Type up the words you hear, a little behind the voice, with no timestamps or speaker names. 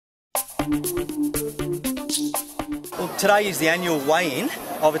Well, today is the annual weigh-in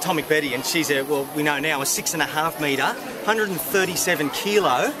of Atomic Betty, and she's well, we know now, a 6.5 metre, 137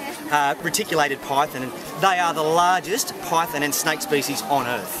 kilo reticulated python, and they are the largest python and snake species on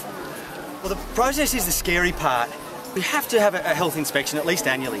Earth. Well, the process is the scary part. We have to have a health inspection at least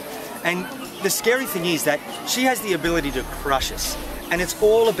annually, and the scary thing is that she has the ability to crush us. And it's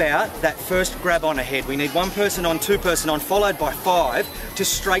all about that first grab on her head. We need 1 person on, 2 person on, followed by 5 to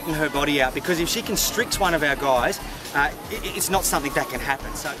straighten her body out, because if she constricts one of our guys, it's not something that can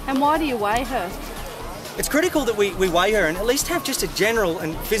happen. So, and why do you weigh her? It's critical that we weigh her and at least have just a general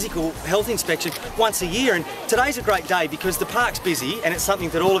and physical health inspection once a year. And today's a great day because the park's busy and it's something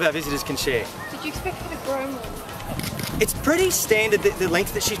that all of our visitors can share. Did you expect her to grow more? It's pretty standard, the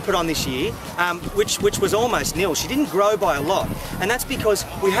length that she's put on this year, which was almost nil. She didn't grow by a lot, and that's because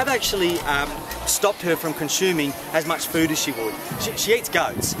we have actually stopped her from consuming as much food as she would. She eats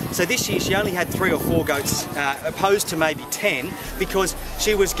goats, so this year she only had 3 or 4 goats opposed to maybe 10, because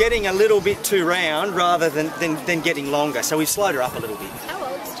she was getting a little bit too round rather than getting longer, so we've slowed her up a little bit. How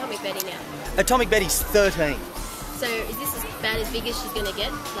old is Atomic Betty now? Atomic Betty's 13. So is this about as big as she's going to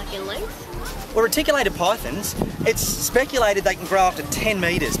get, like in length? Well, reticulated pythons, it's speculated they can grow up to 10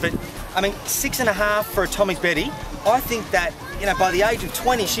 metres, but I mean, 6.5 for Atomic Betty. I think that, you know, by the age of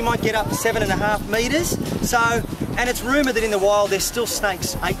 20, she might get up to 7.5 metres. So, and it's rumoured that in the wild there's still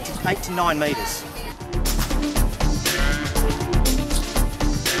snakes 8 to 9 metres.